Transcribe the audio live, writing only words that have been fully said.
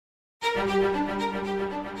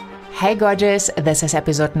Hey gorgeous, this is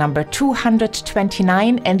episode number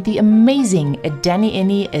 229 and the amazing Danny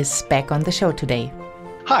Iny is back on the show today.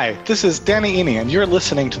 Hi, this is Danny Iny and you're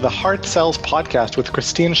listening to the Heart Sells podcast with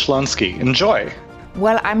Christine Schlonsky. Enjoy!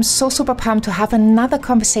 Well, I'm so super pumped to have another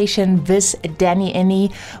conversation with Danny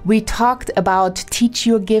Iny. We talked about Teach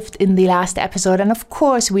Your Gift in the last episode, and of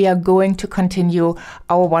course, we are going to continue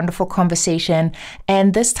our wonderful conversation.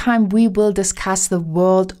 And this time, we will discuss the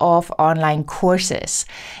world of online courses.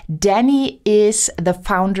 Danny is the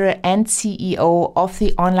founder and CEO of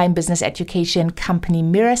the online business education company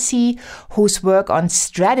Mirasee, whose work on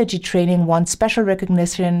strategy training won special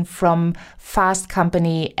recognition from Fast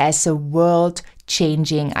Company as a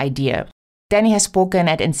world-changing idea. Danny has spoken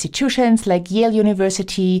at institutions like Yale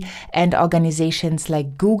University and organizations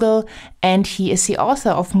like Google, and he is the author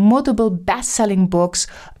of multiple best-selling books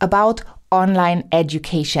about online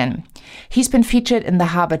education. He's been featured in the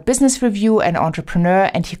Harvard Business Review and Entrepreneur,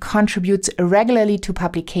 and he contributes regularly to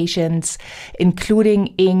publications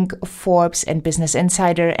including Inc., Forbes, and Business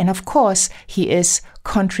Insider. And of course, he is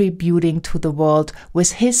contributing to the world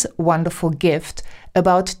with his wonderful gift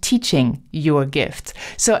about teaching your gift.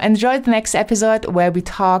 So enjoy the next episode where we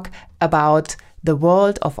talk about the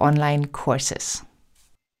world of online courses.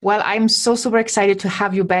 Well, I'm so super excited to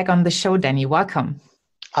have you back on the show, Danny. Welcome.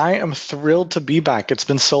 I am thrilled to be back. It's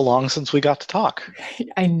been so long since we got to talk.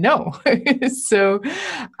 I know. So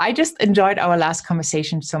I just enjoyed our last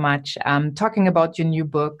conversation so much, talking about your new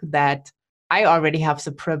book that I already have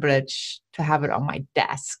the privilege to have it on my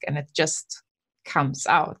desk and it just comes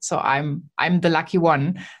out. So I'm the lucky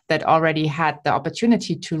one that already had the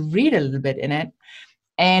opportunity to read a little bit in it.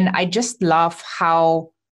 And I just love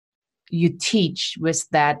how you teach with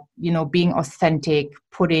that, being authentic,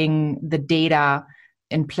 putting the data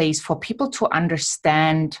in place for people to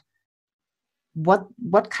understand what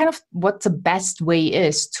the best way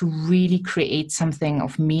is to really create something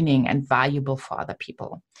of meaning and valuable for other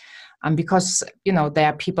people. Because, there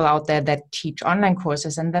are people out there that teach online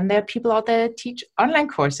courses, and then there are people out there that teach online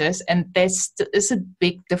courses, and there's a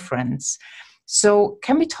big difference. So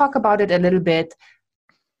can we talk about it a little bit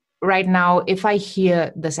right now? If I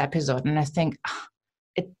hear this episode and I think,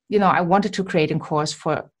 I wanted to create a course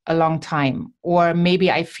for a long time, or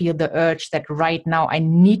maybe I feel the urge that right now I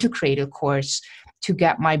need to create a course to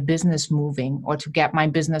get my business moving or to get my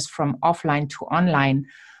business from offline to online.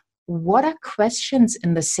 What are questions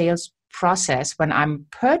in the sales process when I'm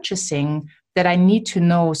purchasing that I need to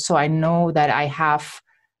know so I know that I have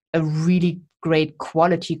a really great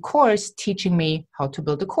quality course teaching me how to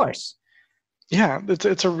build a course? Yeah,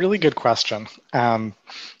 it's a really good question. And,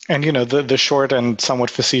 the short and somewhat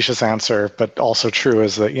facetious answer, but also true,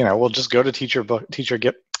 is that, we'll just go to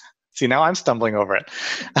teachergift. See, now I'm stumbling over it.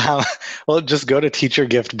 Well, just go to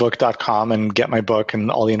teachergiftbook.com and get my book, and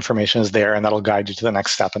all the information is there, and that'll guide you to the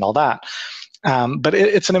next step and all that. But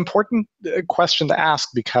it's an important question to ask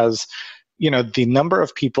because, the number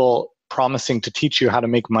of people promising to teach you how to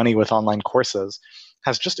make money with online courses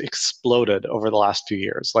has just exploded over the last few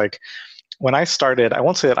years. Like, when I started, I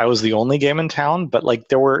won't say that I was the only game in town, but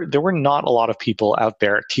there were not a lot of people out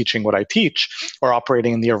there teaching what I teach or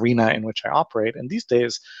operating in the arena in which I operate. And these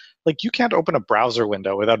days, you can't open a browser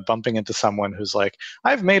window without bumping into someone who's like,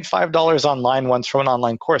 I've made $5 online once from an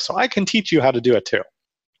online course, so I can teach you how to do it too.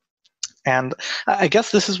 And I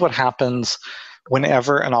guess this is what happens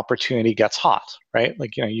whenever an opportunity gets hot, right?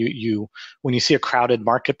 You when you see a crowded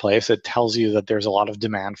marketplace, it tells you that there's a lot of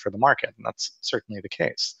demand for the market, and that's certainly the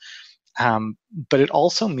case. But it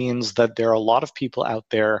also means that there are a lot of people out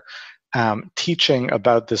there teaching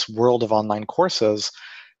about this world of online courses,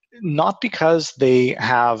 not because they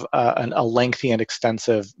have a lengthy and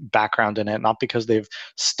extensive background in it, not because they've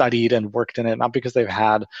studied and worked in it, not because they've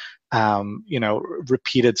had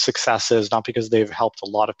repeated successes, not because they've helped a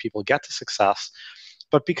lot of people get to success,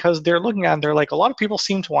 but because they're looking at it and they're like, a lot of people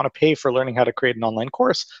seem to want to pay for learning how to create an online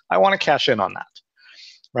course. I want to cash in on that.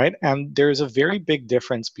 Right? And there's a very big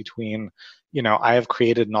difference between, I have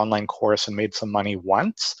created an online course and made some money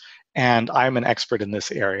once, and I'm an expert in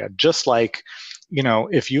this area. Just like,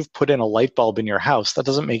 if you've put in a light bulb in your house, that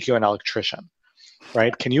doesn't make you an electrician,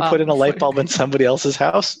 right? Can you put in a light bulb in somebody else's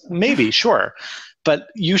house? Maybe, sure. But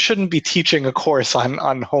you shouldn't be teaching a course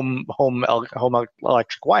on home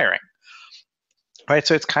electric wiring, right?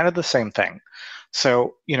 So it's kind of the same thing.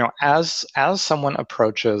 So, as someone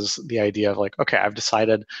approaches the idea of okay, I've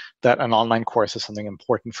decided that an online course is something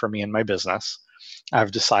important for me in my business.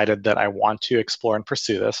 I've decided that I want to explore and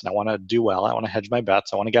pursue this, and I want to do well. I want to hedge my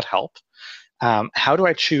bets. I want to get help. How do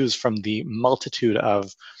I choose from the multitude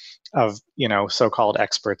of so-called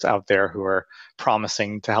experts out there who are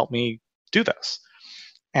promising to help me do this.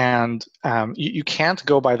 And you can't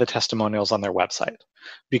go by the testimonials on their website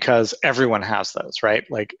because everyone has those, right?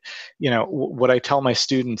 Like, what I tell my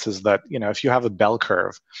students is that, if you have a bell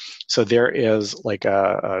curve, so there is like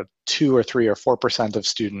a 2 or 3 or 4% of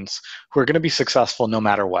students who are going to be successful no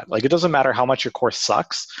matter what. Like, it doesn't matter how much your course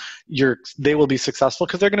sucks, they will be successful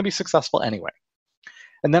because they're going to be successful anyway.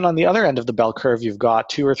 And then on the other end of the bell curve, you've got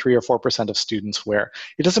 2 or 3 or 4% of students where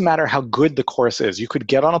it doesn't matter how good the course is. You could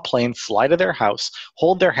get on a plane, fly to their house,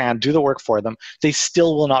 hold their hand, do the work for them. They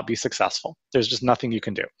still will not be successful. There's just nothing you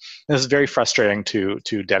can do. And this is very frustrating to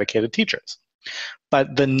dedicated teachers.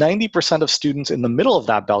 But the 90% of students in the middle of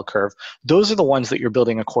that bell curve, those are the ones that you're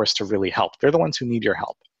building a course to really help. They're the ones who need your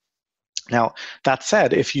help. Now, that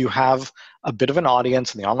said, if you have a bit of an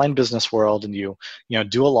audience in the online business world and you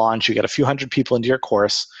do a launch, you get a few hundred people into your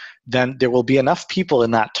course, then there will be enough people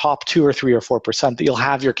in that top 2 or 3 or 4% that you'll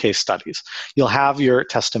have your case studies. You'll have your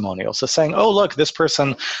testimonials. So saying, oh, look, this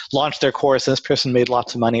person launched their course, and this person made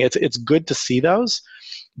lots of money. It's good to see those.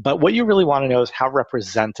 But what you really want to know is how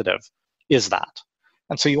representative is that?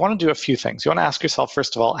 And so you want to do a few things. You want to ask yourself,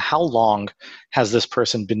 first of all, how long has this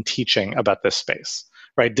person been teaching about this space?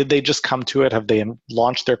 Right? Did they just come to it? Have they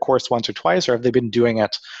launched their course once or twice, or have they been doing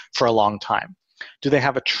it for a long time? Do they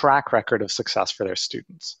have a track record of success for their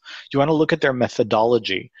students? You want to look at their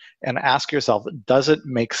methodology and ask yourself, does it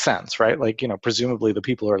make sense, right? Like, presumably the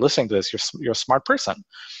people who are listening to this, you're a smart person,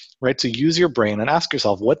 right? So use your brain and ask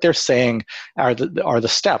yourself what they're saying are the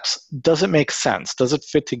steps. Does it make sense? Does it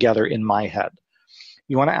fit together in my head?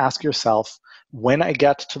 You want to ask yourself, when I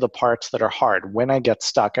get to the parts that are hard, when I get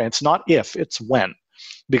stuck, and it's not if, it's when.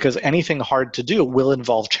 Because anything hard to do will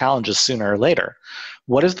involve challenges sooner or later.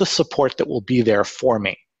 What is the support that will be there for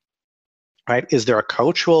me? Right? Is there a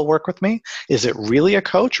coach who will work with me? Is it really a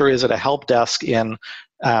coach, or is it a help desk in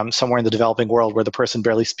somewhere in the developing world where the person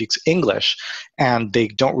barely speaks English and they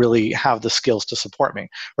don't really have the skills to support me?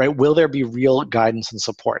 Right? Will there be real guidance and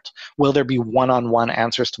support? Will there be one-on-one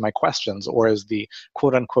answers to my questions, or is the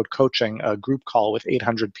quote-unquote coaching a group call with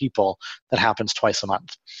 800 people that happens twice a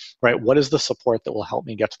month? Right? What is the support that will help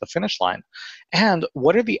me get to the finish line? And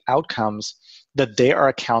what are the outcomes that they are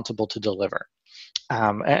accountable to deliver?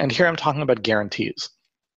 And here I'm talking about guarantees.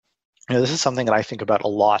 This is something that I think about a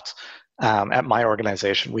lot at my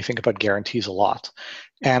organization. We think about guarantees a lot.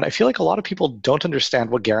 And I feel like a lot of people don't understand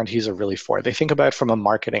what guarantees are really for. They think about it from a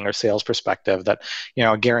marketing or sales perspective that,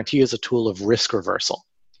 a guarantee is a tool of risk reversal.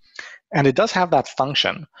 And it does have that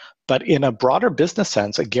function. But in a broader business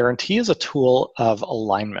sense, a guarantee is a tool of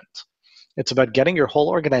alignment. It's about getting your whole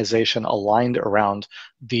organization aligned around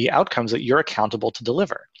the outcomes that you're accountable to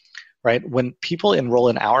deliver. Right? When people enroll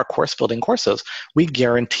in our course building courses, we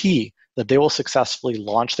guarantee that they will successfully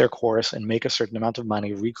launch their course and make a certain amount of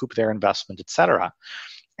money, recoup their investment, etc.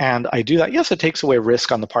 And I do that. Yes, it takes away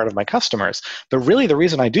risk on the part of my customers, but really the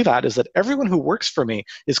reason I do that is that everyone who works for me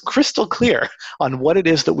is crystal clear on what it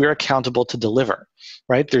is that we're accountable to deliver.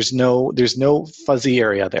 Right? There's no fuzzy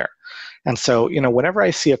area there. And so, whenever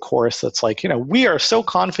I see a course that's like, we are so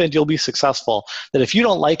confident you'll be successful that if you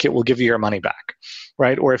don't like it, we'll give you your money back,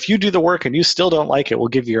 right? Or if you do the work and you still don't like it, we'll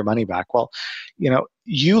give you your money back. Well,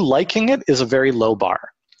 you liking it is a very low bar,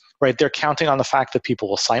 right? They're counting on the fact that people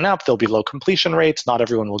will sign up, there'll be low completion rates, not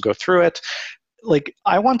everyone will go through it. Like,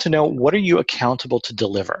 I want to know, what are you accountable to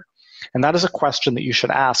deliver? And that is a question that you should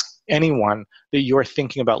ask anyone that you are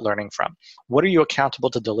thinking about learning from. What are you accountable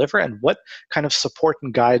to deliver, and what kind of support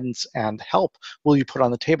and guidance and help will you put on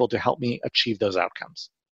the table to help me achieve those outcomes?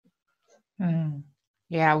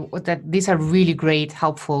 Yeah, these are really great,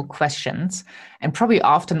 helpful questions, and probably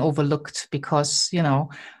often overlooked because,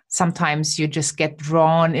 sometimes you just get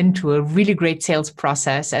drawn into a really great sales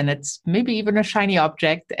process and it's maybe even a shiny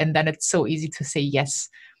object, and then it's so easy to say yes,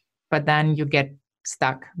 but then you get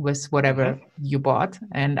stuck with whatever you bought.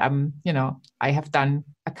 And I have done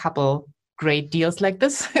a couple great deals like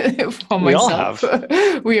this for myself.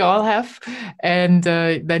 We all have. And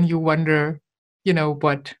then you wonder,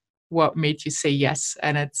 what made you say yes?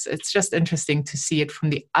 And it's just interesting to see it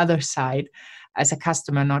from the other side as a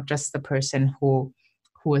customer, not just the person who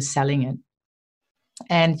is selling it.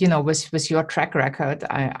 And with your track record,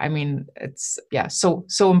 I mean, it's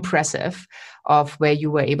so impressive of where you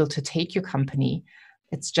were able to take your company.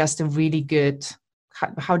 It's just a really good,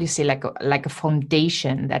 how do you say, like a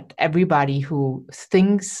foundation that everybody who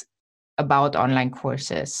thinks about online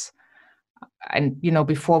courses. And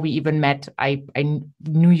before we even met, I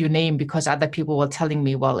knew your name because other people were telling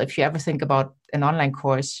me, well, if you ever think about an online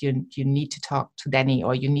course, you need to talk to Danny,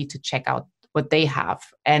 or you need to check out what they have.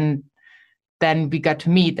 And then we got to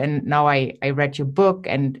meet, and now I read your book,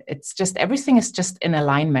 and it's just, everything is just in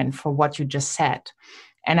alignment for what you just said.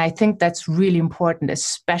 And I think that's really important,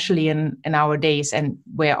 especially in our days, and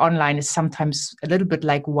where online is sometimes a little bit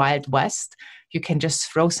like Wild West. You can just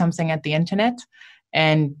throw something at the internet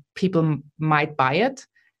and people might buy it,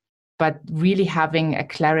 but really having a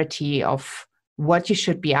clarity of what you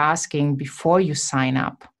should be asking before you sign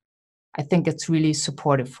up, I think it's really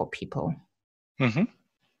supportive for people. Mm-hmm.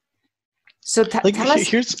 So tell us.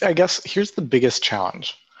 Here's the biggest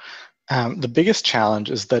challenge. The biggest challenge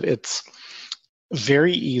is that it's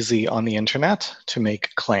very easy on the internet to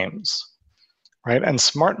make claims, right? And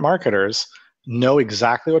smart marketers know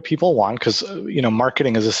exactly what people want, because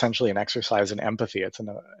marketing is essentially an exercise in empathy. It's an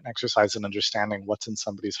exercise in understanding what's in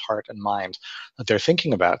somebody's heart and mind that they're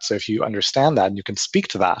thinking about. So if you understand that and you can speak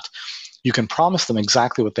to that, you can promise them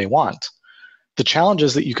exactly what they want. The challenge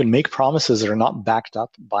is that you can make promises that are not backed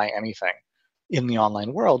up by anything in the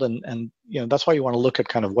online world, and that's why you want to look at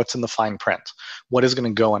kind of what's in the fine print, what is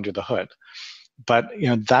going to go under the hood. But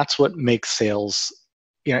that's what makes sales.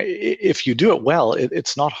 If you do it well,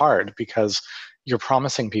 it's not hard, because you're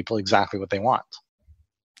promising people exactly what they want.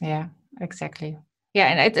 Yeah, exactly. Yeah,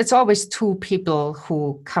 and it's always two people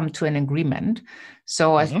who come to an agreement.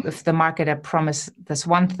 So if the marketer promised this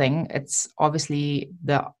one thing, it's obviously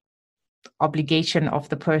the obligation of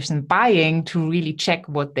the person buying to really check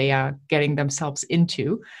what they are getting themselves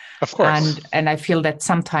into. Of course. And I feel that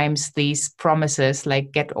sometimes these promises,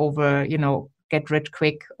 like get rich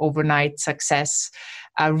quick, overnight success,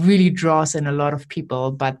 really draws in a lot of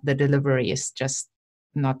people, but the delivery is just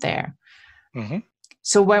not there. Mm-hmm.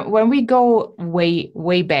 So when we go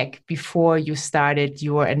way back, before you started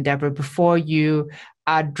your endeavor, before you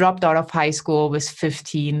dropped out of high school, was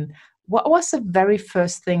 15, what was the very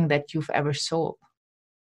first thing that you've ever sold?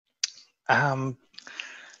 So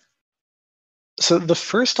the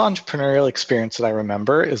first entrepreneurial experience that I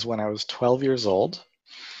remember is when I was 12 years old.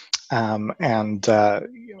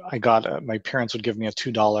 I got my parents would give me a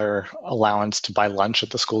 $2 allowance to buy lunch at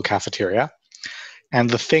the school cafeteria. And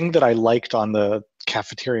the thing that I liked on the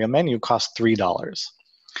cafeteria menu cost $3.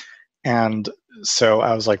 And so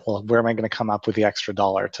I was like, well, where am I going to come up with the extra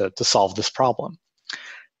dollar to solve this problem?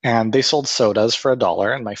 And they sold sodas for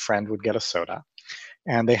 $1, and my friend would get a soda.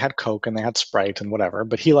 And they had Coke and they had Sprite and whatever,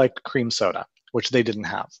 but he liked cream soda, which they didn't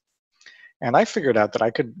have. And I figured out that I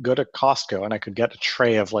could go to Costco and I could get a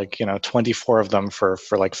tray of 24 of them for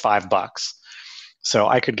like $5. So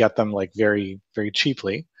I could get them like very, very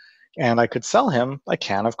cheaply. And I could sell him a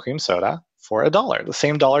can of cream soda for $1, the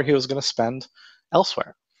same dollar he was going to spend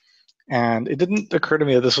elsewhere. And it didn't occur to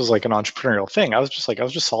me that this was like an entrepreneurial thing. I was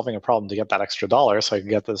just solving a problem to get that extra dollar so I could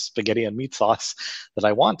get the spaghetti and meat sauce that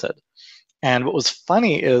I wanted. And what was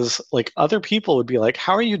funny is like other people would be like,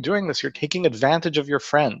 how are you doing this? You're taking advantage of your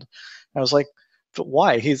friend. I was like, but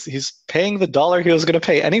why? He's paying the dollar he was going to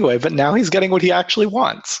pay anyway, but now he's getting what he actually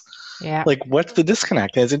wants. Yeah. Like, what's the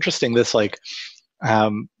disconnect? And it's interesting, this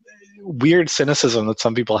weird cynicism that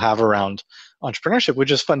some people have around entrepreneurship,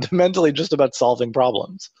 which is fundamentally just about solving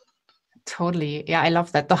problems. Totally. Yeah, I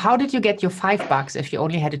love that. So how did you get your $5 if you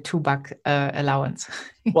only had a $2 allowance?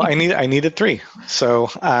 Well, I needed 3. So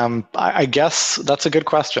I guess that's a good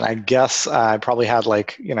question. I guess I probably had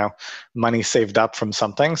money saved up from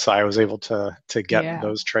something, so I was able to get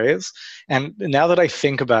those trays. And now that I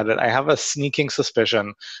think about it, I have a sneaking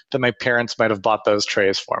suspicion that my parents might have bought those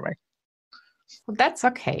trays for me. Well, that's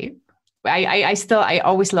okay. I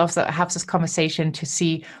always love to have this conversation to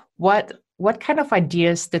see what kind of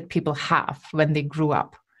ideas did people have when they grew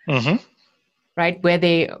up, right? Were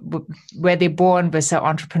they born with an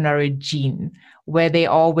entrepreneurial gene? Were they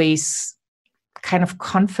always kind of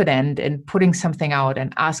confident in putting something out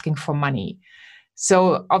and asking for money?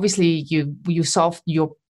 So obviously you solved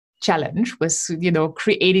your challenge with,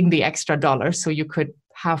 creating the extra dollar so you could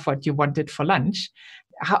have what you wanted for lunch.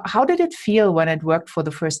 How did it feel when it worked for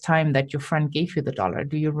the first time that your friend gave you the dollar?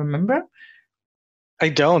 Do you remember? I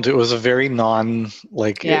don't. It was a very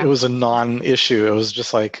it was a non-issue. It was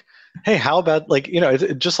just like, hey, how about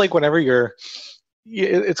it's just like whenever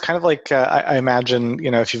it's kind of like, I imagine,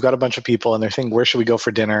 if you've got a bunch of people and they're thinking, where should we go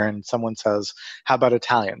for dinner? And someone says, how about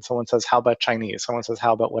Italian? Someone says, how about Chinese? Someone says,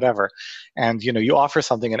 how about whatever? And, you offer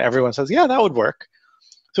something and everyone says, yeah, that would work.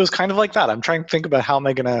 So it's kind of like that. I'm trying to think about how am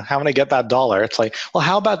I gonna get that dollar? It's like, well,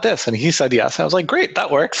 how about this? And he said yes. And I was like, great, that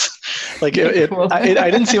works. Like Cool. I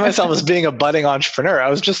didn't see myself as being a budding entrepreneur. I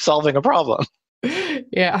was just solving a problem.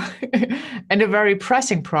 Yeah, and a very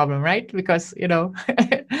pressing problem, right? Because lunch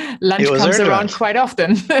comes urgent. around quite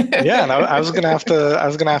often. Yeah, and I was gonna have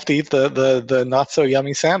to eat the not so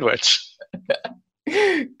yummy sandwich.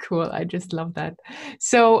 Cool. I just love that.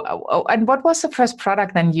 So, and what was the first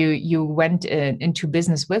product then you went into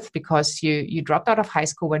business with? Because you dropped out of high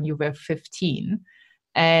school when you were 15,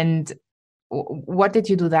 and what did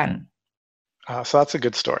you do then? So that's a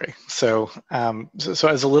good story. So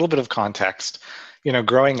as a little bit of context,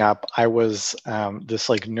 growing up, I was this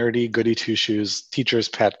like nerdy, goody two shoes, teacher's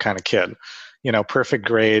pet kind of kid. Perfect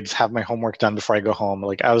grades, have my homework done before I go home.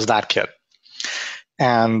 Like I was that kid.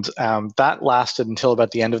 And that lasted until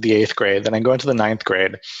about the end of the 8th grade. Then I go into the 9th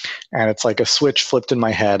grade, and it's like a switch flipped in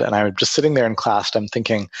my head. And I'm just sitting there in class. And I'm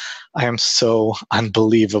thinking, I am so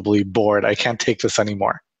unbelievably bored. I can't take this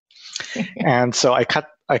anymore. And so I cut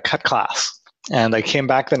class. And I came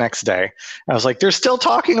back the next day. I was like, they're still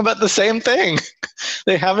talking about the same thing.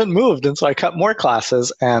 They haven't moved. And so I cut more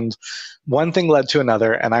classes, and one thing led to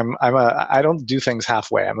another. And I don't do things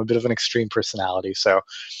halfway. I'm a bit of an extreme personality. So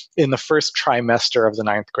in the first trimester of the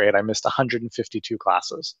 9th grade, I missed 152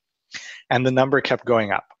 classes, and the number kept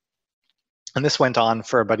going up. And this went on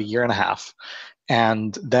for about a year and a half.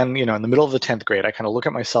 And then, in the middle of the 10th grade, I kind of look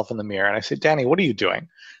at myself in the mirror and I say, Danny, what are you doing?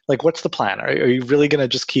 Like, what's the plan? Are you really going to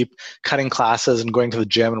just keep cutting classes and going to the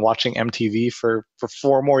gym and watching MTV for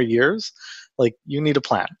 4 more years? Like, you need a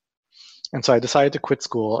plan. And so I decided to quit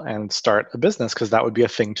school and start a business, because that would be a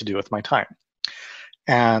thing to do with my time.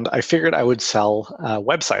 And I figured I would sell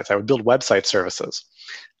websites. I would build website services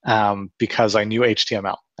because I knew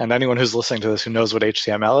HTML. And anyone who's listening to this who knows what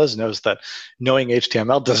HTML is knows that knowing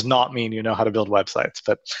HTML does not mean you know how to build websites.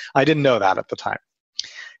 But I didn't know that at the time.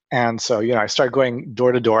 And so, I started going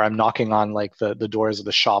door to door. I'm knocking on like the doors of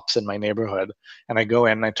the shops in my neighborhood. And I go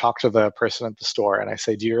in and I talk to the person at the store and I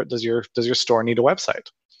say, does your store need a website?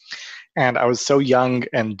 And I was so young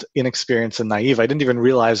and inexperienced and naive, I didn't even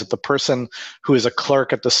realize that the person who is a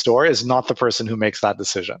clerk at the store is not the person who makes that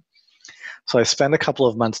decision. So I spend a couple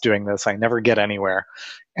of months doing this. I never get anywhere.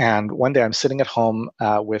 And one day I'm sitting at home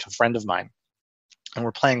with a friend of mine, and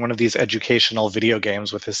we're playing one of these educational video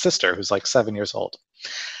games with his sister, who's like 7 years old.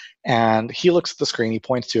 And he looks at the screen, he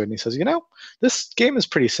points to it, and he says, this game is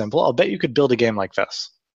pretty simple. I'll bet you could build a game like this.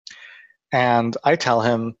 And I tell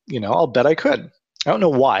him, I'll bet I could. I don't know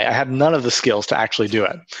why. I had none of the skills to actually do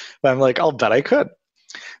it. But I'm like, I'll bet I could.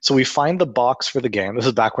 So we find the box for the game. This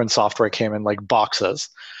is back when software came in like boxes.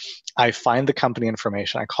 I find the company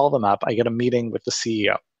information. I call them up. I get a meeting with the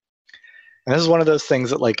CEO. And this is one of those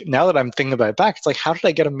things that, like, now that I'm thinking about it back, it's like, how did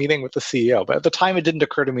I get a meeting with the CEO? But at the time, it didn't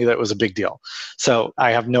occur to me that it was a big deal. So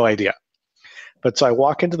I have no idea. But so I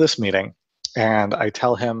walk into this meeting and I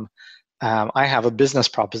tell him, I have a business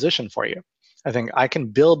proposition for you. I think I can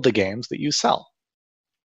build the games that you sell.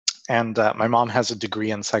 And my mom has a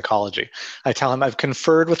degree in psychology. I tell him I've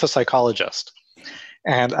conferred with a psychologist.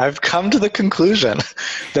 And I've come to the conclusion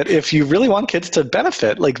that if you really want kids to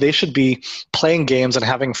benefit, like, they should be playing games and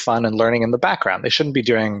having fun and learning in the background. They shouldn't be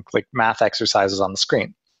doing like math exercises on the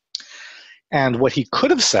screen. And what he could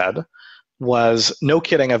have said was, no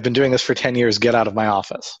kidding, I've been doing this for 10 years, get out of my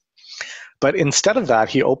office. But instead of that,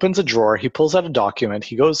 he opens a drawer, he pulls out a document,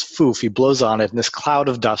 he goes foof, he blows on it, and this cloud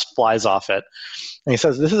of dust flies off it. And he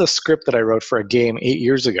says, this is a script that I wrote for a game 8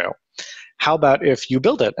 years ago. How about if you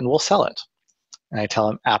build it and we'll sell it? And I tell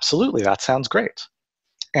him, absolutely, that sounds great.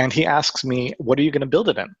 And he asks me, what are you going to build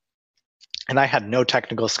it in? And I had no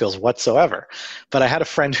technical skills whatsoever, but I had a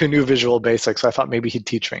friend who knew Visual Basic, so I thought maybe he'd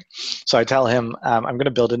teach me. So I tell him, I'm going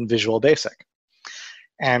to build it in Visual Basic.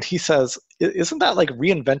 And he says, isn't that like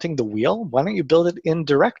reinventing the wheel? Why don't you build it in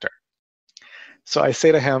Director? So I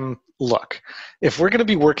say to him, look, if we're going to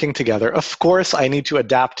be working together, of course I need to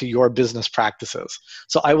adapt to your business practices.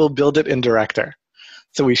 So I will build it in Director.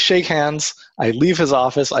 So we shake hands, I leave his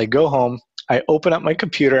office, I go home, I open up my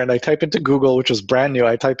computer and I type into Google, which was brand new,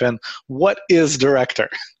 I type in, what is Director?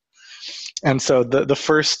 And so the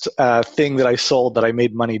first thing that I sold that I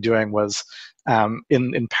made money doing was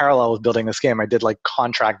in parallel with building this game, I did like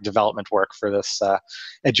contract development work for this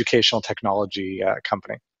educational technology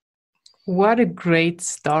company. What a great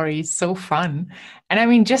story. So fun. And I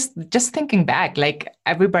mean, just thinking back, like,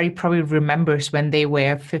 everybody probably remembers when they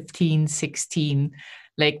were 15, 16,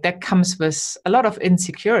 like that comes with a lot of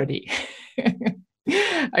insecurity.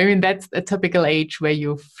 I mean, that's a typical age where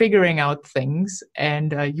you're figuring out things,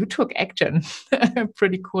 and you took action,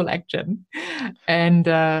 pretty cool action, and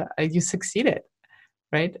you succeeded,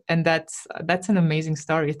 right? And that's an amazing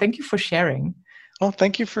story. Thank you for sharing. Well,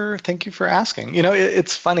 thank you for asking.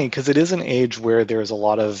 It's funny because it is an age where there's a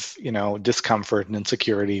lot of, discomfort and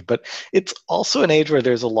insecurity, but it's also an age where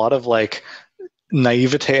there's a lot of like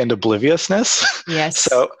naivete and obliviousness. Yes.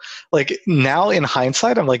 So like now in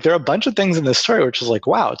hindsight, I'm like, there are a bunch of things in this story which is like,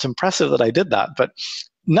 wow, it's impressive that I did that. But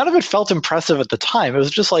none of it felt impressive at the time. It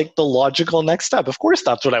was just like the logical next step. Of course,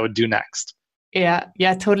 that's what I would do next. Yeah,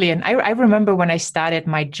 totally. And I remember when I started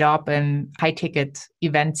my job in high ticket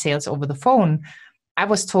event sales over the phone, I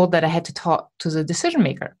was told that I had to talk to the decision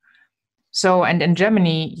maker. So, and in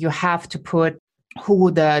Germany, you have to put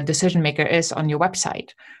who the decision maker is on your website,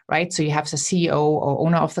 right? So you have the CEO or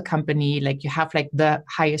owner of the company, like you have like the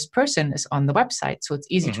highest person is on the website. So it's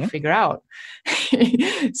easy to figure out.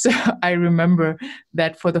 So I remember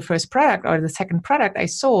that for the first product or the second product I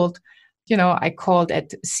sold, I called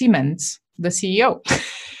at Siemens, the CEO.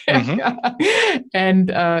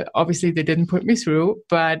 And obviously they didn't put me through,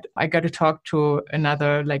 but I got to talk to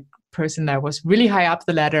another like person that was really high up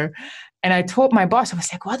the ladder. And I told my boss, I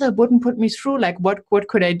was like, well, they wouldn't put me through. Like, what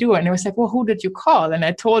could I do? And he was like, well, who did you call? And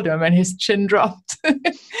I told him, and his chin dropped.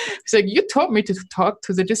 He's like, you told me to talk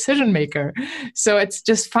to the decision maker. So it's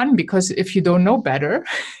just fun because if you don't know better,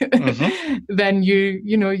 then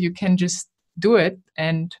you can just do it.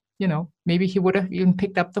 And, maybe he would have even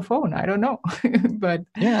picked up the phone. I don't know. But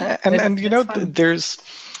yeah. And there's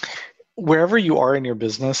wherever you are in your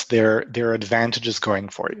business, there are advantages going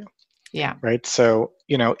for you. Yeah. Right. So,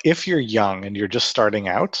 if you're young and you're just starting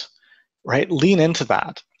out, right, lean into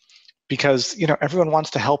that because, everyone wants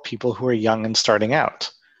to help people who are young and starting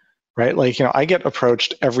out. Right. Like, I get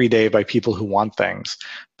approached every day by people who want things,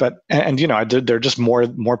 but, there are just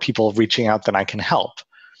more people reaching out than I can help.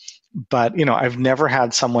 But, I've never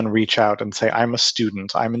had someone reach out and say, I'm a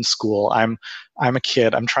student, I'm in school, I'm a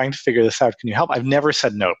kid, I'm trying to figure this out. Can you help? I've never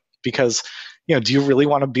said no because, do you really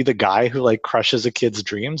want to be the guy who like crushes a kid's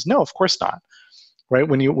dreams? No, of course not. Right?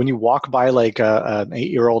 When you walk by like an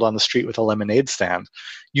 8-year-old on the street with a lemonade stand,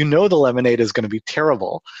 the lemonade is going to be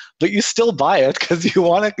terrible, but you still buy it because you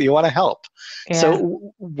want to help. Yeah.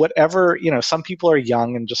 So whatever, some people are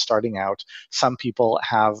young and just starting out. Some people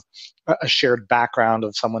have a shared background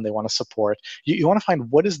of someone they want to support. You want to find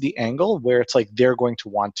what is the angle where it's like they're going to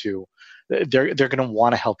want to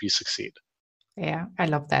help you succeed. Yeah, I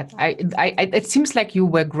love that. It seems like you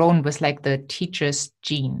were grown with like the teacher's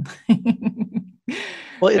gene.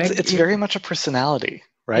 Well, it's very much a personality,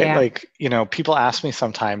 right? Yeah. Like, people ask me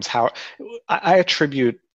sometimes how I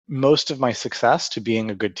attribute most of my success to being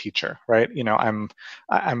a good teacher, right?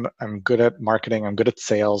 I'm good at marketing, I'm good at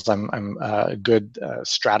sales, I'm a good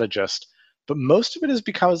strategist. But most of it is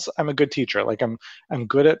because I'm a good teacher. Like I'm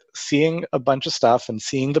good at seeing a bunch of stuff and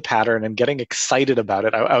seeing the pattern and getting excited about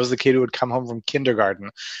it. I was the kid who would come home from kindergarten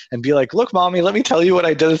and be like, look, mommy, let me tell you what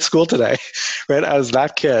I did at school today. Right? I was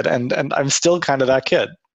that kid and I'm still kind of that kid.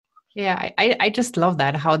 Yeah, I just love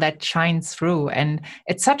that, how that shines through. And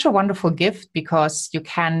it's such a wonderful gift because you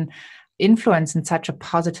can influence in such a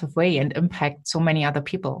positive way and impact so many other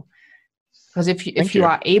people. Because if you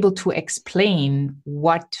are able to explain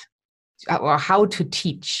what or how to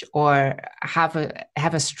teach or have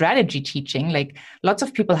a strategy teaching, like lots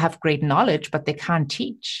of people have great knowledge, but they can't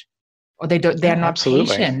teach or they're not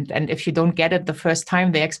patient. And if you don't get it the first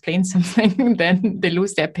time they explain something, then they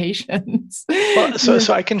lose their patience. Well,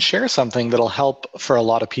 so I can share something that'll help for a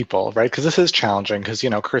lot of people, right? Because this is challenging because,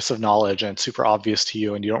 curse of knowledge and it's super obvious to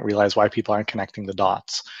you and you don't realize why people aren't connecting the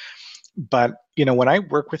dots. But, when I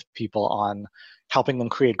work with people on helping them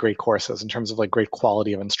create great courses in terms of like great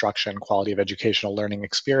quality of instruction, quality of educational learning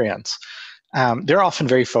experience, they're often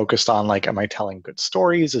very focused on like, am I telling good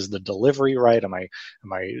stories? Is the delivery right? Am I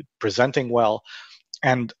presenting well?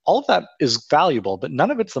 And all of that is valuable, but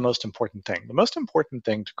none of it's the most important thing. The most important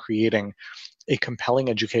thing to creating a compelling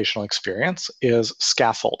educational experience is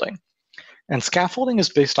scaffolding. And scaffolding is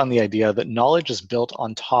based on the idea that knowledge is built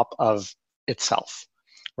on top of itself,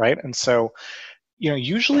 right? And so,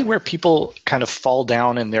 usually where people kind of fall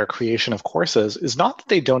down in their creation of courses is not that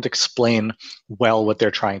they don't explain well what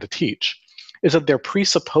they're trying to teach, is that they're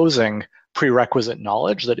presupposing prerequisite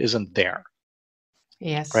knowledge that isn't there.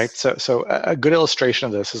 Yes. Right. So a good illustration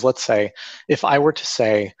of this is, let's say, if I were to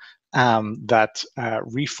say that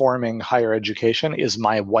reforming higher education is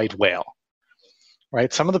my white whale,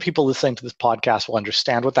 right? Some of the people listening to this podcast will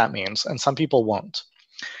understand what that means, and some people won't.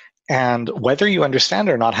 And whether you understand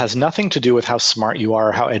it or not has nothing to do with how smart you are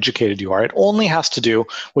or how educated you are. It only has to do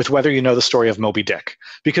with whether you know the story of Moby Dick,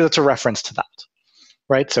 because it's a reference to that.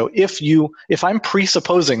 Right? So if I'm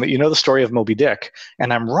presupposing that you know the story of Moby Dick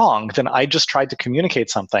and I'm wrong, then I just tried to communicate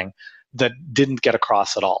something that didn't get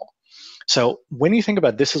across at all. So when you think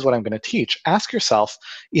about this is what I'm going to teach, ask yourself,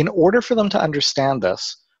 in order for them to understand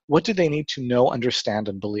this, what do they need to know, understand,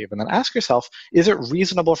 and believe? And then ask yourself, is it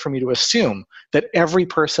reasonable for me to assume that every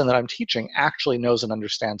person that I'm teaching actually knows and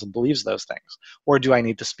understands and believes those things? Or do I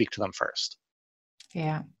need to speak to them first?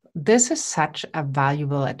 Yeah, this is such a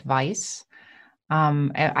valuable advice.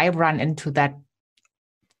 I run into that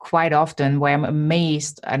quite often, where I'm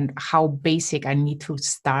amazed at how basic I need to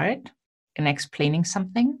start in explaining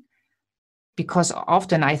something. Because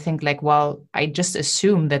often I think like, well, I just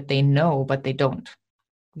assume that they know, but they don't,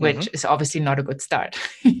 which is obviously not a good start.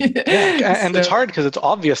 Yeah, and it's hard because it's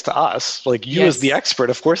obvious to us. Like you as the expert,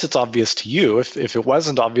 of course it's obvious to you. If it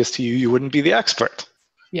wasn't obvious to you, you wouldn't be the expert.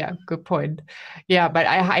 Yeah, good point. Yeah, but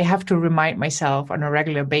I have to remind myself on a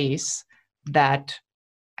regular basis that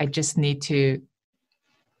I just need to,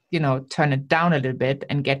 turn it down a little bit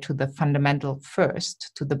and get to the fundamental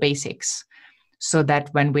first, to the basics, so that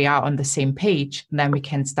when we are on the same page, then we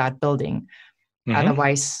can start building.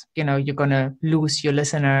 Otherwise, you're going to lose your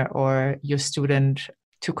listener or your student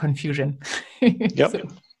to confusion. Yep. So,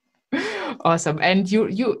 awesome. And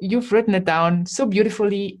you've written it down so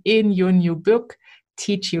beautifully in your new book,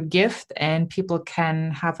 Teach Your Gift, and people can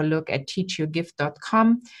have a look at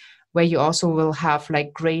teachyourgift.com, where you also will have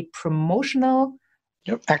like great promotional.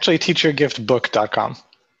 Yep. Actually, teachyourgiftbook.com.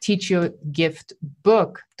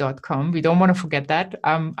 teachyourgiftbook.com. We don't want to forget that.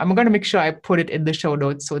 I'm going to make sure I put it in the show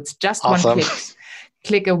notes. So it's just awesome. One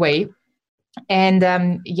click away. And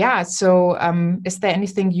so is there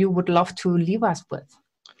anything you would love to leave us with?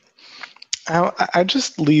 I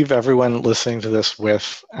just leave everyone listening to this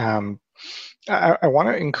with, I want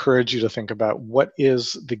to encourage you to think about what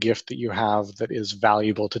is the gift that you have that is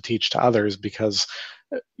valuable to teach to others, because,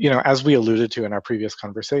 as we alluded to in our previous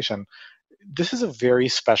conversation, this is a very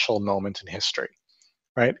special moment in history,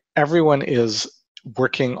 right? Everyone is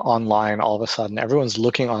working online all of a sudden. Everyone's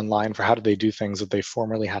looking online for how do they do things that they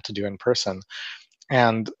formerly had to do in person.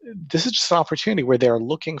 And this is just an opportunity where they're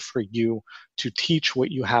looking for you to teach what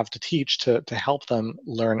you have to teach to help them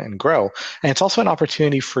learn and grow. And it's also an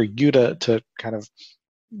opportunity for you to kind of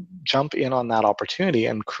jump in on that opportunity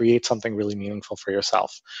and create something really meaningful for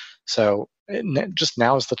yourself. So just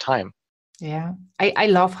now is the time. Yeah, I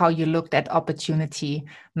love how you looked at opportunity,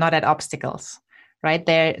 not at obstacles, right?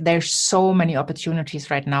 There's so many opportunities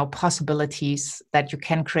right now, possibilities that you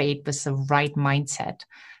can create with the right mindset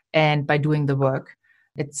and by doing the work.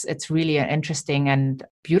 It's really an interesting and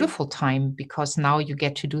beautiful time, because now you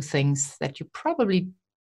get to do things that you probably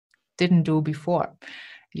didn't do before.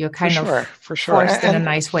 You're kind of forced in a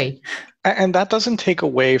nice way. And that doesn't take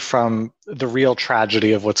away from the real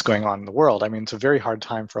tragedy of what's going on in the world. I mean, it's a very hard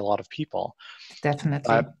time for a lot of people. Definitely.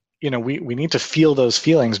 But, we need to feel those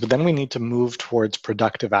feelings, but then we need to move towards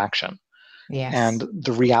productive action. Yes. And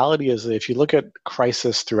the reality is that if you look at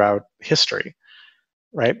crisis throughout history,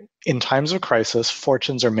 right, in times of crisis,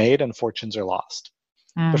 fortunes are made and fortunes are lost.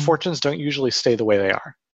 But fortunes don't usually stay the way they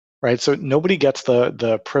are, right? So nobody gets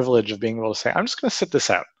the privilege of being able to say, I'm just going to sit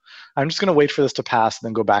this out. I'm just going to wait for this to pass and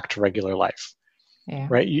then go back to regular life,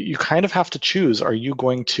 right? You kind of have to choose. Are you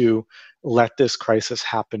going to let this crisis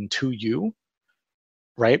happen to you,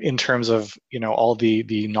 right, in terms of all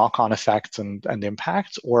the knock-on effects and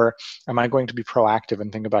impacts, or am I going to be proactive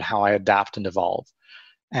and think about how I adapt and evolve?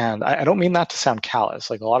 And I don't mean that to sound callous.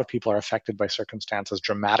 Like, a lot of people are affected by circumstances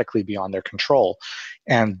dramatically beyond their control,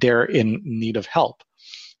 and they're in need of help.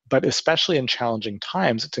 But especially in challenging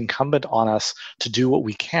times, it's incumbent on us to do what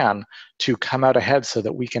we can to come out ahead so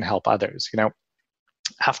that we can help others.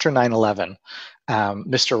 After 9/11,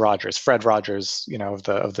 Mr. Rogers, Fred Rogers, of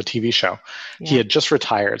the TV show, he had just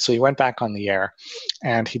retired. So he went back on the air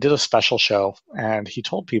and he did a special show, and he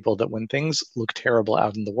told people that when things look terrible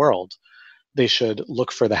out in the world, they should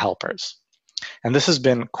look for the helpers. And this has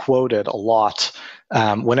been quoted a lot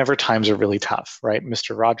whenever times are really tough, right?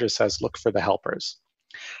 Mr. Rogers says, look for the helpers.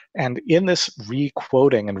 And in this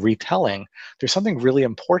re-quoting and retelling, there's something really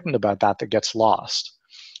important about that gets lost,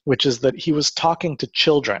 which is that he was talking to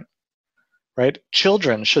children, right?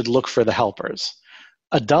 Children should look for the helpers.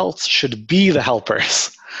 Adults should be the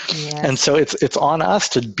helpers. Yes. And so it's on us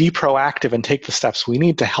to be proactive and take the steps we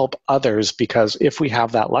need to help others, because if we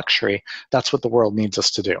have that luxury, that's what the world needs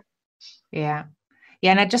us to do. Yeah.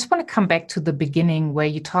 Yeah, and I just want to come back to the beginning where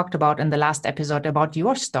you talked about in the last episode about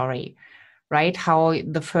your story, right? How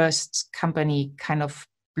the first company kind of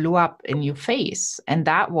blew up in your face. And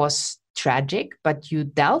that was tragic, but you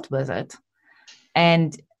dealt with it.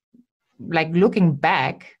 And like looking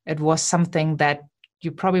back, it was something that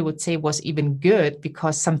you probably would say was even good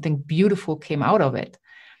because something beautiful came out of it.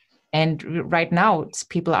 And right now,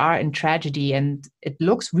 people are in tragedy and it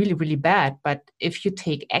looks really, really bad. But if you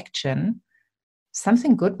take action,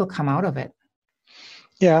 something good will come out of it.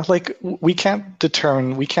 Yeah, like we can't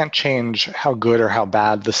change how good or how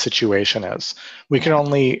bad the situation is. We can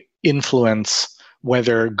only influence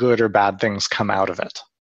whether good or bad things come out of it.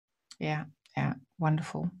 Yeah,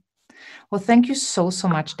 wonderful. Well, thank you so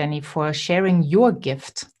much, Danny, for sharing your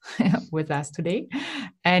gift with us today.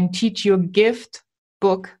 And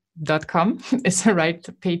teachyourgiftbook.com is the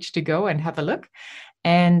right page to go and have a look.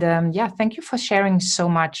 And thank you for sharing so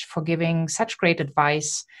much, for giving such great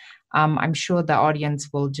advice. I'm sure the audience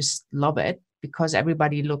will just love it, because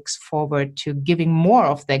everybody looks forward to giving more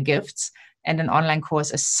of their gifts. And an online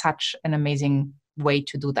course is such an amazing way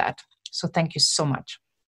to do that. So thank you so much.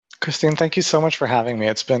 Christine, thank you so much for having me.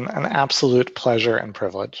 It's been an absolute pleasure and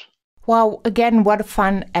privilege. Wow, again, what a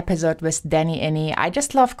fun episode with Danny Iny. I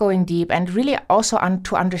just love going deep and really also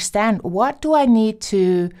to understand, what do I need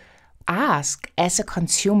to ask as a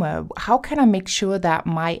consumer? How can I make sure that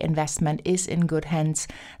my investment is in good hands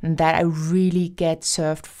and that I really get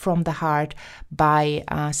served from the heart by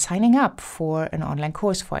signing up for an online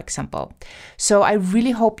course, for example? So I really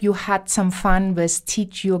hope you had some fun with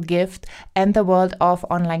Teach Your Gift and the world of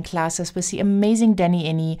online classes with the amazing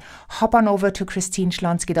Danny Iny. Hop on over to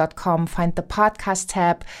christineschlonski.com, find the podcast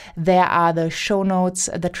tab. There are the show notes,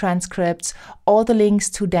 the transcripts, all the links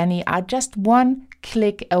to Danny are just one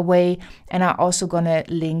click away, and I'm also gonna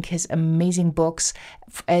link his amazing books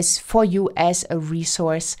as for you as a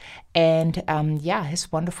resource, and his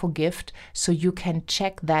wonderful gift, so you can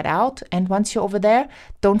check that out. And once you're over there,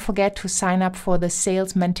 don't forget to sign up for the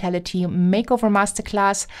Sales Mentality Makeover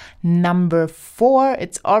Masterclass number 4.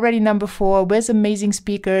 It's already number 4, with amazing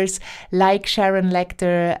speakers like Sharon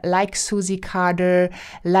Lechter, like Susie Carter,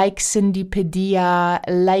 like Cindy Padilla,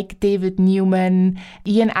 like David Newman,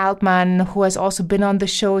 Ian Altman, who has also been on the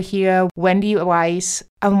show here, Wendy Weiss.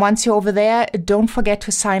 And once you're over there, don't forget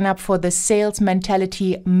to sign up for the Sales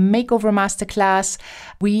Mentality Makeover Masterclass.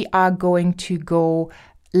 We are going to go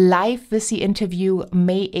live with the interview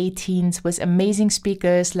May 18th with amazing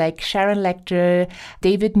speakers like Sharon Lechter,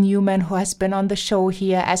 David Newman, who has been on the show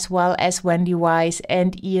here, as well as Wendy Weiss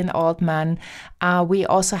and Ian Altman. We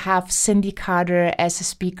also have Cindy Carter as a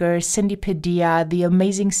speaker, Cindy Padilla, the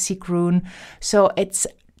amazing Sigrun. So it's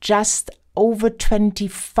just over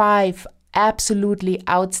 25 absolutely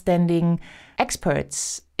outstanding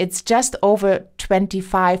experts. It's just over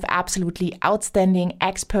 25 absolutely outstanding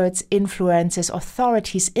experts, influencers,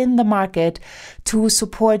 authorities in the market to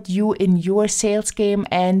support you in your sales game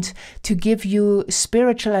and to give you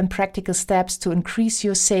spiritual and practical steps to increase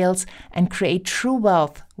your sales and create true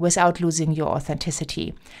wealth without losing your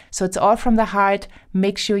authenticity. So it's all from the heart.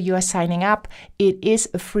 Make sure you are signing up. It is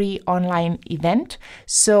a free online event.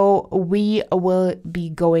 So we will be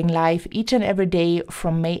going live each and every day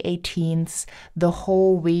from May 18th, the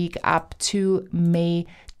whole week up to May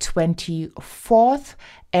 24th.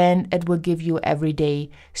 And it will give you everyday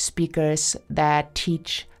speakers that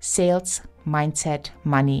teach sales, mindset,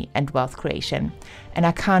 money, and wealth creation. And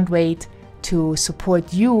I can't wait to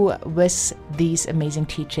support you with these amazing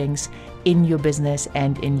teachings in your business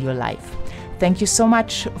and in your life. Thank you so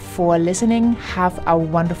much for listening. Have a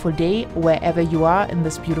wonderful day wherever you are in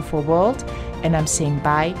this beautiful world. And I'm saying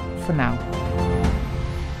bye for now.